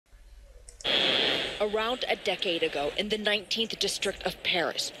Around a decade ago, in the 19th district of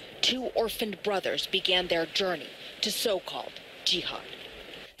Paris, two orphaned brothers began their journey to so-called jihad.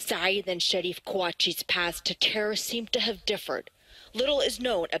 Saeed and Sharif Kouachi's paths to terror seem to have differed. Little is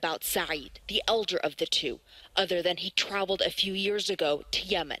known about Saeed, the elder of the two, other than he traveled a few years ago to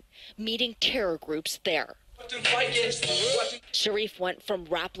Yemen, meeting terror groups there. Sharif went from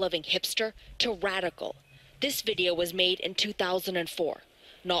rap-loving hipster to radical. This video was made in 2004.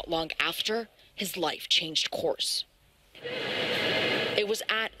 Not long after, his life changed course. It was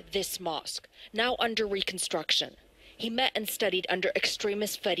at this mosque, now under reconstruction. He met and studied under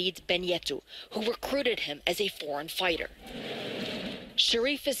extremist Farid Benyetou, who recruited him as a foreign fighter.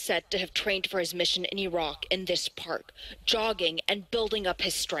 Sharif is said to have trained for his mission in Iraq in this park, jogging and building up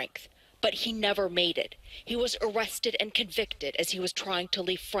his strength. But he never made it. He was arrested and convicted as he was trying to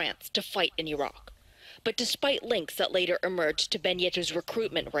leave France to fight in Iraq. But despite links that later emerged to Benyetou's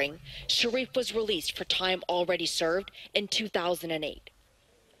recruitment ring, Sharif was released for time already served in 2008.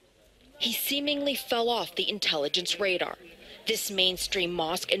 He seemingly fell off the intelligence radar. This mainstream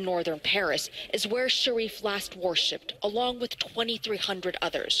mosque in northern Paris is where Sharif last worshipped, along with 2,300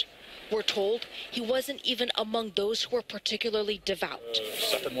 others. We're told he wasn't even among those who were particularly devout.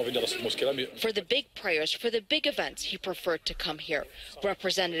 For the big prayers, for the big events, he preferred to come here,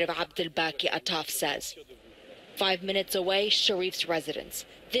 Representative Abdelbaki Attaf says. 5 minutes away, Sharif's residence,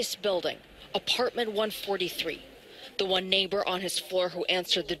 this building, apartment 143. The one neighbor on his floor who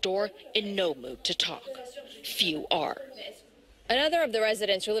answered the door in no mood to talk. Few are. Another of the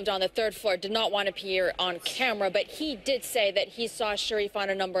residents who lived on the third floor did not want to appear on camera, but he did say that he saw Sharif on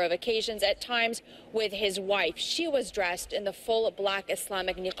a number of occasions, at times with his wife. She was dressed in the full black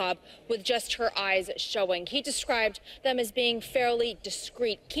Islamic niqab with just her eyes showing. He described them as being fairly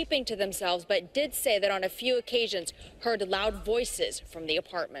discreet, keeping to themselves, but did say that on a few occasions heard loud voices from the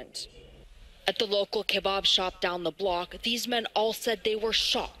apartment. At the local kebab shop down the block, these men all said they were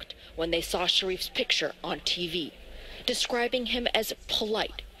shocked when they saw Sharif's picture on TV, describing him as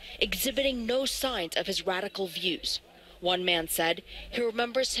polite, exhibiting no signs of his radical views. One man said he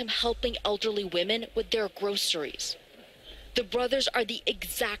remembers him helping elderly women with their groceries. The brothers are the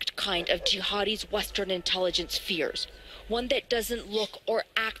exact kind of jihadi's Western intelligence fears, one that doesn't look or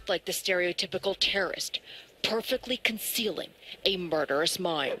act like the stereotypical terrorist, perfectly concealing a murderous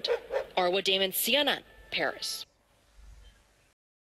mind. Arwa Damon, CNN, Paris.